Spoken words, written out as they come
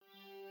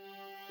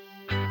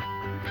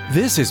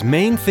This is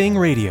Main Thing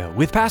Radio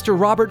with Pastor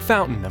Robert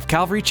Fountain of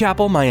Calvary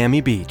Chapel, Miami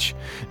Beach.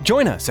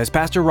 Join us as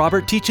Pastor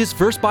Robert teaches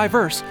verse by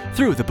verse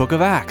through the book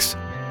of Acts.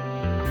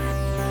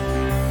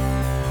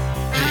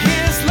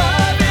 His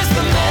love is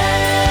the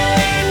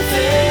main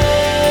thing.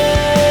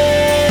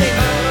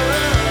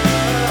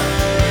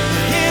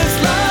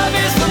 His love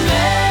is the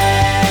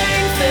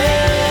main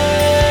thing.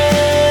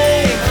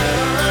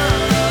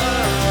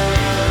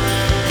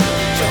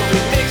 So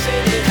we're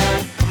mixing it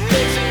up,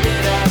 mixing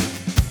it up.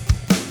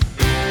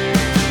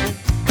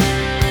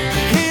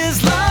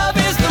 His love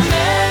is the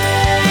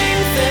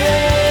main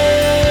thing.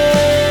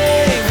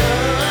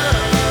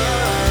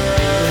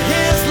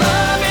 His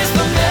love is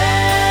the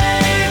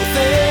main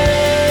thing.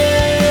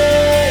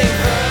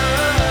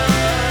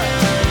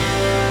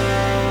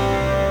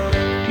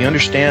 You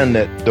understand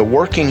that the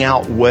working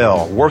out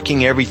well,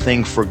 working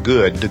everything for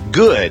good, the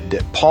good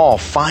that Paul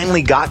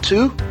finally got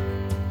to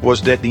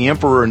was that the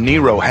Emperor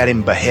Nero had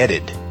him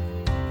beheaded.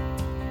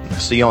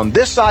 See, on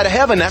this side of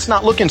heaven, that's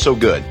not looking so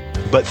good.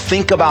 But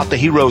think about the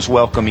hero's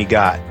welcome he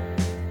got.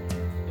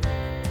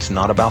 It's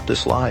not about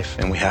this life,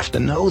 and we have to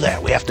know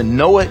that. We have to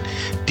know it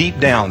deep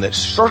down, that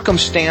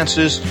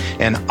circumstances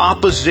and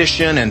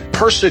opposition and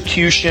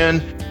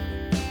persecution,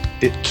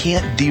 it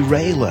can't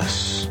derail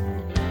us,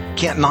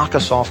 can't knock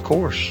us off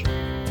course.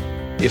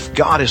 If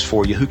God is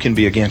for you, who can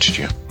be against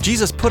you?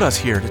 Jesus put us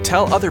here to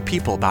tell other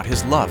people about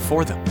his love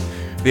for them.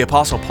 The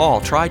Apostle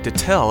Paul tried to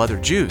tell other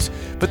Jews,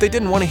 but they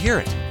didn't want to hear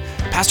it.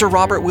 Pastor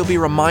Robert will be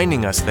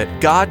reminding us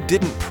that God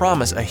didn't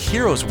promise a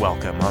hero's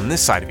welcome on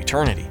this side of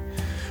eternity.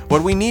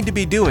 What we need to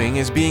be doing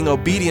is being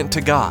obedient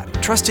to God,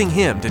 trusting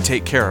Him to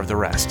take care of the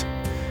rest.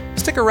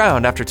 Stick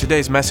around after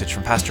today's message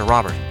from Pastor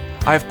Robert.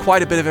 I have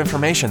quite a bit of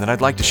information that I'd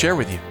like to share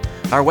with you.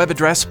 Our web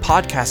address,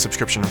 podcast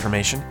subscription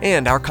information,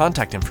 and our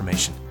contact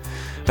information.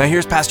 Now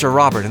here's Pastor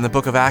Robert in the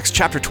book of Acts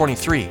chapter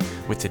 23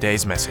 with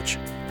today's message.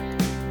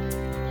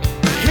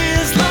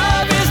 His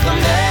love is the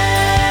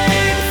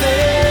main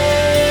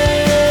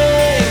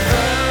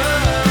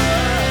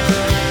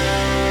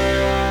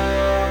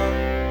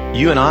thing.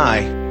 You and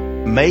I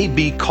may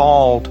be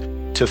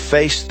called to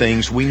face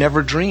things we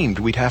never dreamed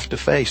we'd have to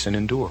face and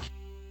endure.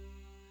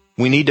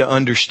 We need to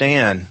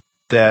understand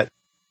that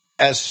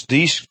as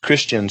these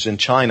Christians in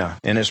China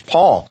and as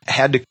Paul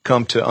had to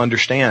come to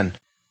understand,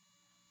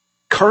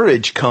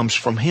 courage comes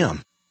from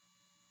him.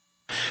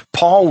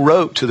 Paul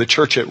wrote to the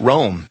church at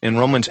Rome in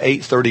Romans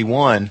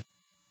 8:31,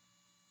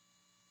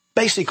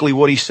 basically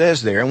what he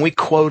says there, and we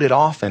quote it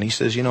often. He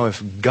says,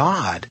 if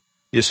God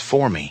is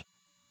for me,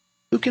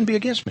 who can be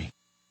against me?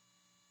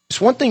 It's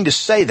one thing to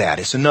say that,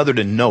 it's another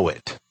to know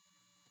it. Do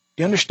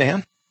you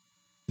understand?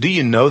 Do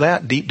you know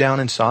that deep down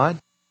inside?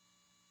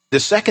 The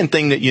second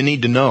thing that you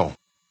need to know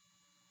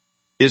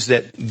is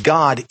that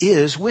God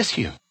is with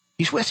you.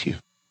 He's with you.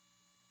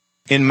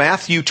 In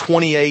Matthew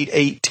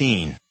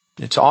 28:18,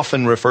 it's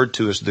often referred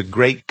to as the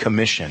Great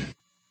Commission.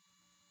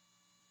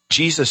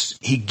 Jesus,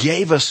 He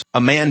gave us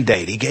a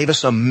mandate. He gave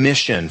us a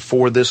mission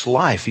for this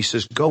life. He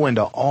says, go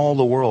into all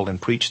the world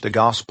and preach the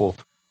gospel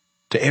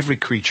to every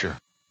creature.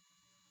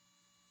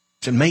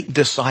 To make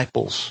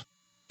disciples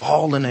of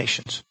all the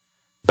nations,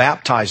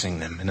 baptizing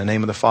them in the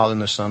name of the Father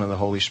and the Son and the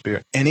Holy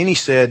Spirit. And then He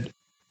said,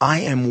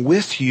 I am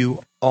with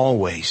you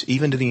always,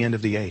 even to the end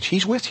of the age.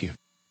 He's with you.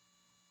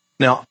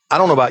 Now, I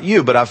don't know about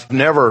you, but I've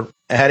never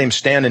had Him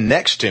standing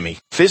next to me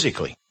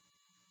physically.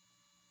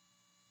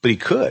 But He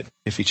could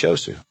if He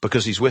chose to,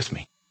 because He's with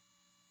me.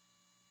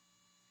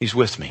 He's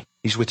with me.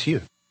 He's with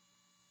you.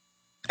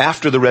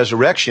 After the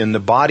resurrection, the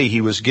body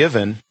He was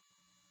given,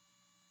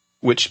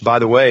 which, by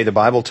the way, the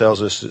Bible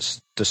tells us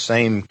it's the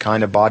same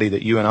kind of body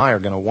that you and I are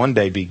going to one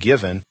day be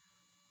given,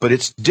 but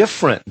it's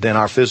different than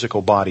our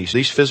physical bodies.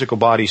 These physical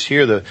bodies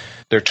here,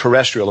 they're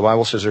terrestrial. The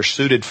Bible says they're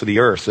suited for the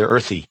earth. They're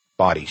earthy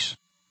bodies.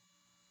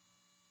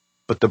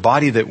 But the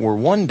body that we're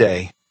one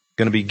day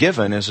going to be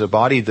given is a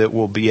body that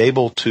will be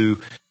able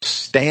to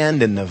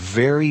stand in the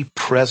very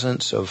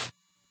presence of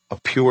a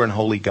pure and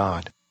holy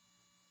God.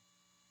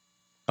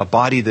 A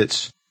body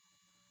that's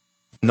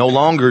no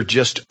longer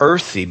just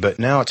earthy, but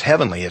now it's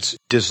heavenly. It's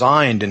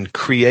designed and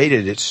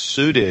created. It's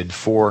suited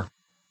for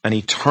an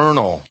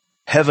eternal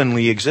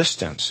heavenly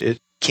existence. It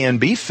can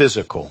be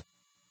physical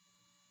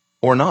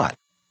or not.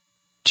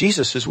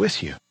 Jesus is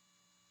with you.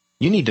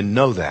 You need to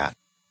know that.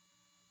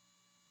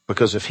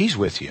 Because if He's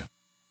with you,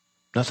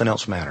 nothing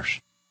else matters.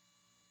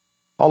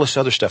 All this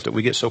other stuff that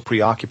we get so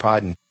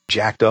preoccupied and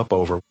jacked up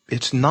over,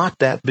 it's not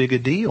that big a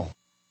deal.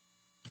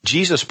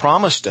 Jesus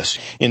promised us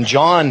in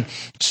John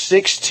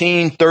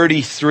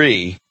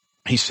 16:33,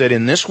 He said,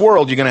 in this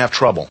world you're going to have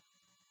trouble,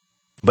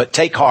 but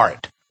take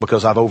heart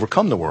because I've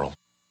overcome the world.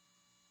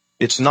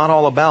 It's not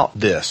all about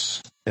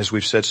this, as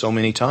we've said so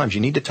many times.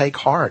 You need to take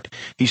heart.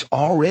 He's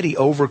already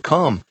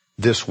overcome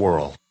this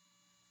world.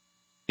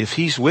 If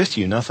He's with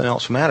you, nothing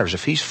else matters.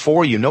 If He's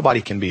for you,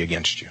 nobody can be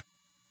against you.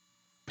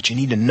 But you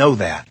need to know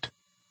that.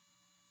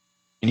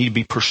 You need to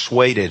be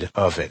persuaded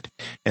of it.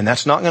 And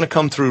that's not going to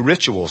come through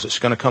rituals. It's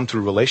going to come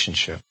through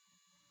relationship.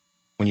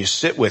 When you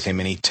sit with Him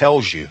and He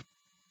tells you,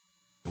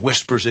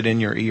 whispers it in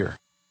your ear,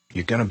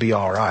 You're going to be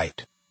all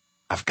right.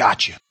 I've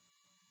got you.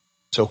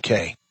 It's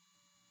okay.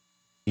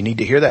 You need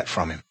to hear that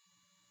from him.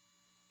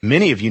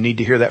 Many of you need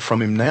to hear that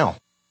from him now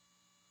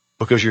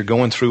because you're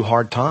going through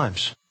hard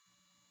times.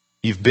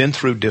 You've been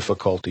through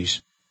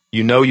difficulties.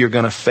 You know you're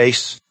going to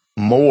face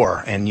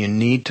more, and you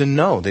need to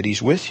know that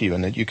he's with you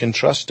and that you can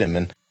trust him.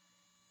 And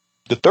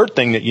the third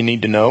thing that you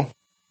need to know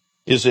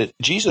is that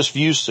Jesus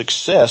views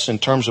success in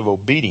terms of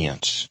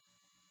obedience.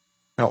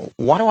 Now,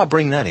 why do I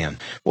bring that in?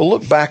 Well,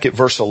 look back at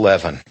verse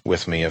 11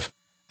 with me of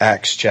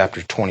Acts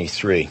chapter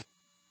 23.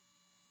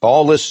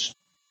 All this,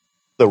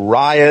 the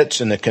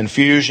riots and the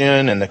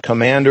confusion and the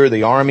commander,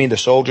 the army, the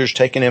soldiers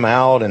taking him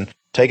out and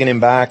taking him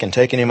back and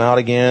taking him out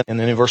again. And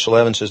then in verse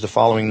 11 says, the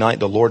following night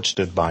the Lord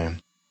stood by him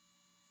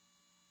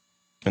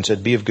and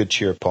said, be of good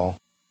cheer, Paul.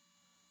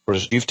 For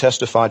as you've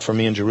testified for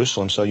me in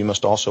Jerusalem, so you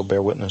must also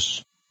bear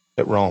witness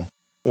at Rome.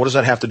 What does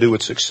that have to do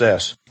with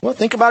success? Well,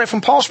 think about it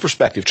from Paul's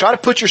perspective. Try to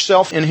put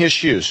yourself in his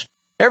shoes.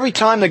 Every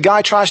time the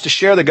guy tries to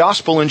share the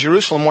gospel in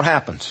Jerusalem, what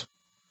happens?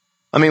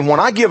 I mean, when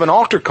I give an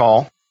altar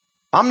call,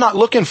 I'm not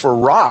looking for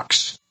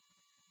rocks.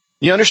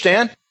 You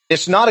understand?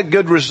 It's not a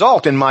good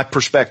result in my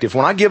perspective.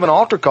 When I give an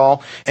altar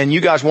call and you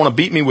guys want to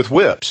beat me with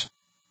whips,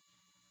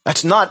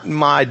 that's not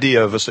my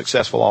idea of a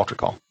successful altar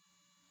call.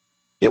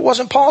 It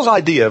wasn't Paul's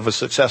idea of a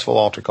successful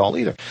altar call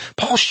either.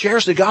 Paul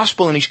shares the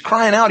gospel and he's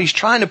crying out. He's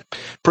trying to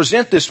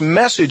present this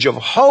message of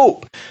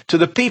hope to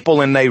the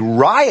people, and they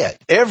riot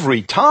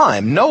every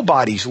time.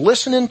 Nobody's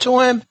listening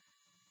to him.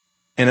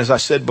 And as I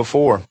said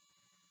before,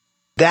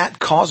 that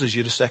causes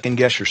you to second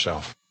guess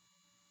yourself.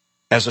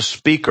 As a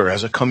speaker,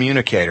 as a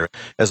communicator,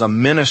 as a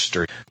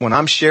minister, when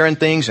I'm sharing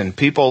things and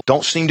people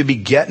don't seem to be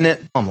getting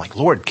it, I'm like,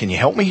 Lord, can you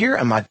help me here?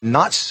 Am I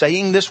not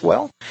saying this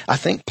well? I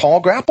think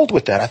Paul grappled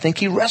with that. I think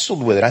he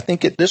wrestled with it. I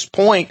think at this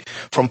point,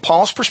 from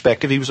Paul's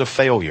perspective, he was a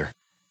failure.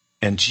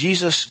 And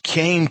Jesus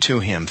came to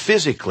him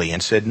physically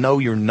and said, no,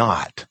 you're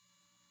not.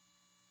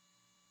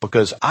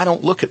 Because I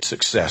don't look at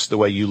success the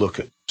way you look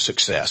at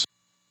success.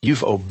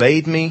 You've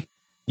obeyed me.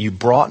 You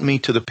brought me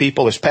to the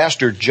people. As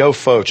Pastor Joe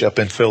Foch up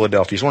in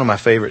Philadelphia, he's one of my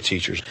favorite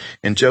teachers.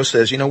 And Joe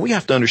says, we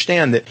have to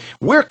understand that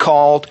we're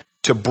called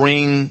to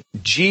bring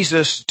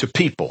Jesus to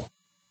people,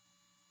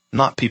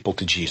 not people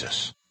to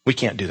Jesus. We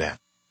can't do that.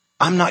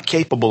 I'm not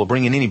capable of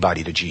bringing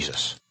anybody to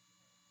Jesus.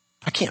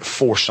 I can't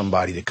force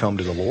somebody to come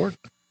to the Lord.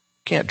 I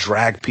can't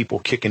drag people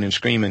kicking and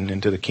screaming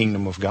into the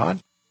kingdom of God.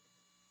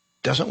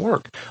 It doesn't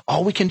work.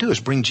 All we can do is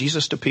bring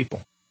Jesus to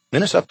people.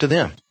 Then it's up to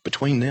them,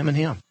 between them and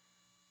him.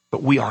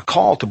 But we are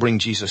called to bring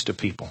Jesus to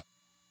people.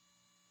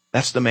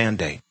 That's the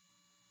mandate,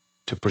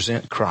 to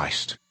present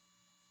Christ.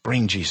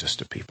 Bring Jesus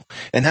to people.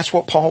 And that's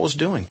what Paul was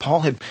doing.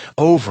 Paul had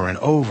over and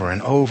over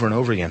and over and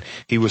over again,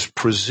 he was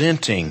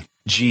presenting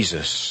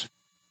Jesus,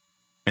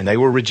 and they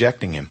were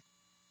rejecting him.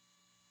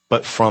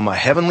 But from a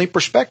heavenly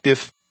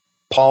perspective,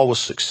 Paul was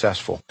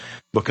successful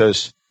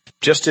because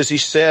just as he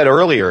said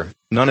earlier,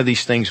 none of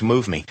these things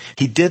move me.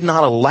 He did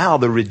not allow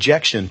the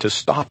rejection to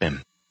stop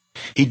him.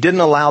 He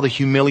didn't allow the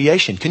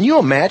humiliation. Can you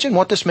imagine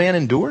what this man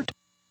endured?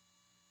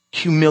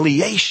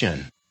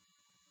 Humiliation,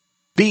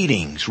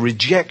 beatings,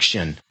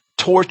 rejection,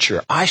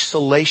 torture,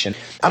 isolation.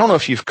 I don't know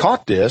if you've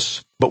caught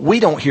this, but we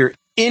don't hear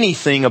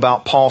anything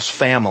about Paul's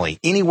family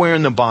anywhere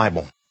in the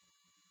Bible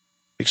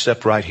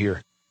except right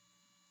here.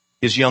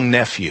 His young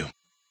nephew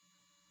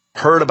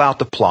heard about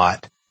the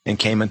plot and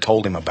came and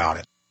told him about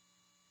it.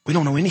 We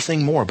don't know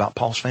anything more about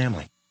Paul's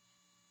family.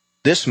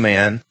 This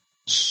man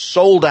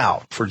sold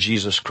out for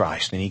Jesus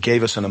Christ, and he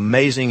gave us an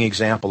amazing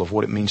example of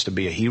what it means to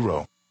be a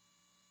hero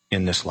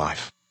in this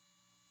life.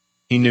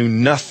 He knew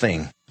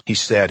nothing, he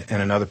said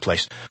in another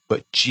place,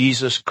 but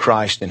Jesus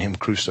Christ and him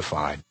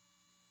crucified.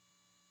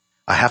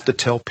 I have to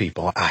tell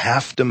people, I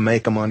have to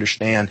make them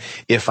understand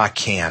if I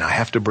can. I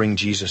have to bring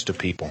Jesus to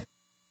people.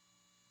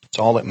 It's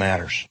all that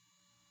matters.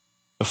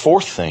 The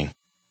fourth thing,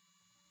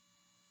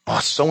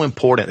 it's so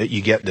important that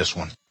you get this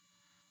one.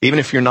 Even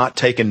if you're not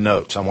taking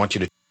notes, I want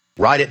you to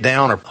write it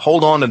down or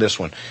hold on to this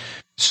one.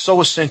 It's so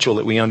essential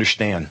that we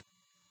understand.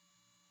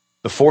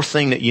 The fourth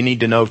thing that you need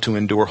to know to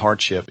endure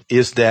hardship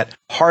is that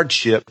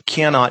hardship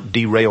cannot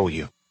derail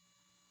you.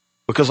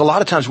 Because a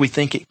lot of times we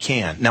think it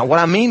can. Now, what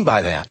I mean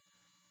by that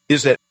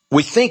is that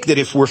we think that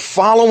if we're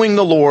following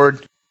the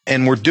Lord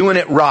and we're doing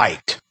it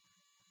right,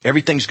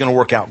 everything's going to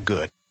work out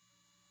good.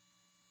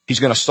 He's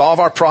going to solve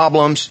our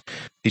problems.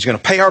 He's going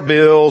to pay our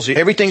bills.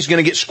 Everything's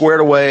going to get squared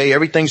away.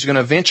 Everything's going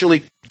to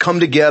eventually come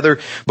together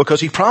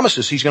because he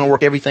promises he's going to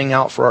work everything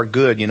out for our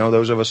good,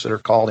 those of us that are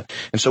called.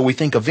 And so we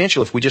think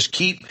eventually if we just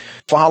keep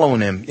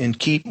following him and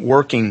keep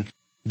working,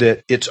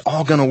 that it's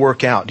all going to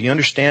work out. Do you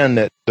understand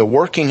that the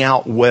working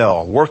out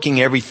well,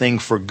 working everything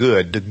for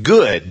good, the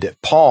good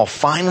that Paul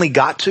finally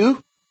got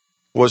to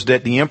was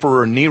that the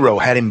Emperor Nero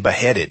had him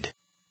beheaded.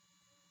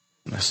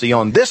 Now, see,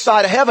 on this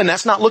side of heaven,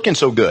 that's not looking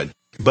so good.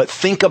 But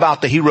think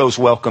about the hero's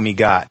welcome he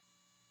got.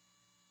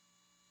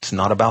 It's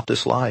not about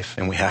this life,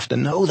 and we have to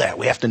know that.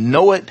 We have to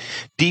know it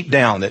deep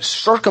down, that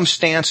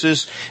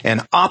circumstances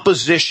and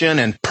opposition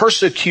and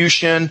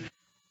persecution,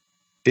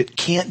 it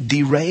can't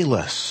derail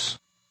us,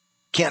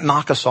 can't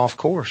knock us off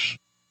course.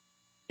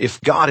 If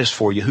God is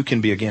for you, who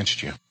can be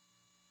against you?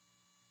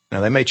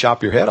 Now, they may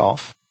chop your head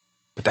off,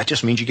 but that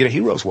just means you get a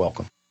hero's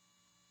welcome.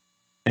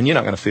 And you're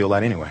not going to feel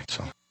that anyway.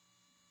 So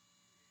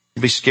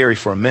it'd be scary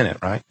for a minute,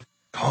 right?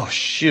 Oh,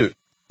 shoot.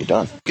 You're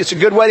done. It's a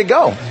good way to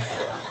go.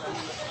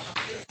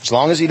 As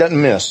long as he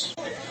doesn't miss.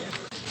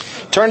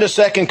 Turn to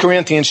 2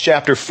 Corinthians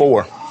chapter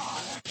 4.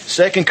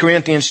 2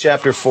 Corinthians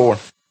chapter 4.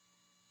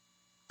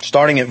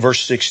 Starting at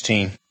verse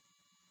 16.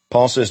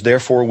 Paul says,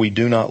 therefore we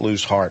do not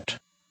lose heart.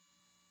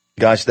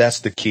 Guys,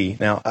 that's the key.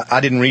 Now,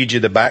 I didn't read you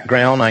the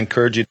background. I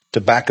encourage you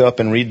to back up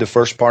and read the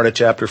first part of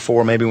chapter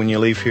 4, maybe when you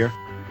leave here.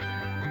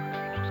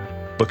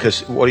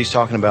 Because what he's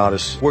talking about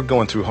is we're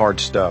going through hard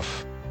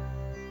stuff.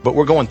 But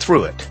we're going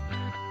through it.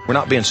 We're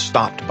not being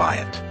stopped by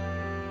it.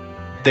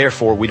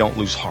 Therefore, we don't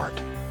lose heart.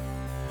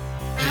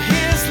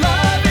 His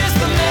love is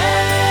the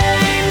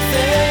main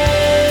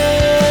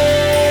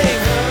thing.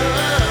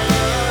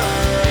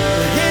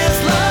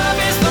 His love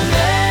is the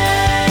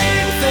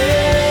main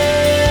thing.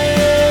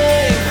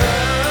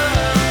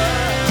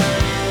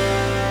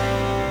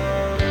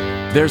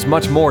 There's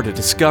much more to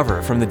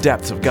discover from the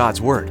depths of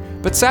God's Word.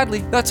 But sadly,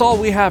 that's all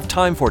we have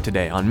time for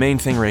today on Main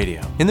Thing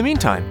Radio. In the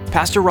meantime,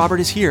 Pastor Robert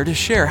is here to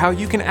share how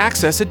you can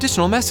access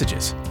additional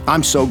messages.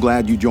 I'm so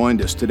glad you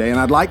joined us today, and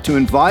I'd like to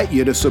invite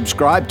you to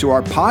subscribe to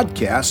our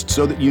podcast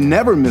so that you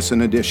never miss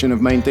an edition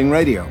of Main Thing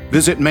Radio.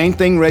 Visit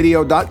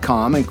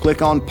mainthingradio.com and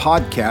click on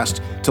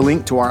Podcast to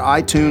link to our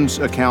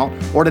iTunes account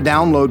or to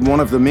download one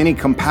of the many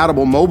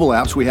compatible mobile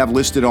apps we have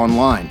listed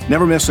online.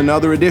 Never miss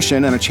another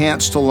edition and a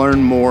chance to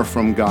learn more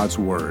from God's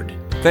Word.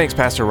 Thanks,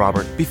 Pastor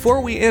Robert. Before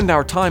we end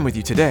our time with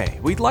you today,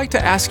 we'd like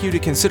to ask you to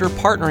consider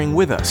partnering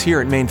with us here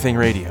at Main Thing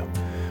Radio.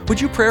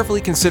 Would you prayerfully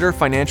consider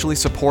financially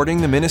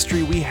supporting the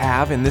ministry we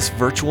have in this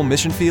virtual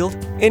mission field?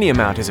 Any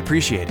amount is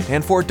appreciated,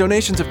 and for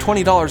donations of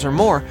 $20 or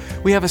more,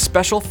 we have a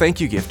special thank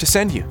you gift to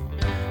send you.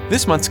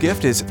 This month's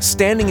gift is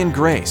Standing in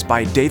Grace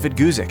by David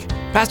Guzik.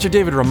 Pastor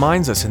David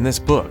reminds us in this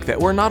book that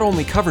we're not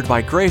only covered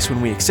by grace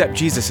when we accept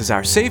Jesus as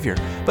our Savior,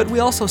 but we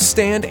also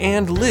stand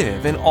and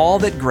live in all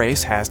that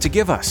grace has to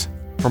give us.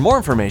 For more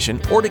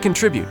information or to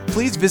contribute,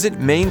 please visit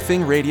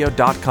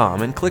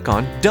mainthingradio.com and click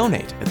on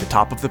Donate at the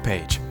top of the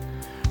page.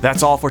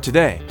 That's all for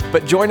today,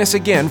 but join us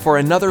again for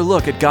another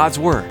look at God's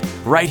Word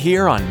right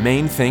here on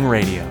Main Thing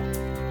Radio.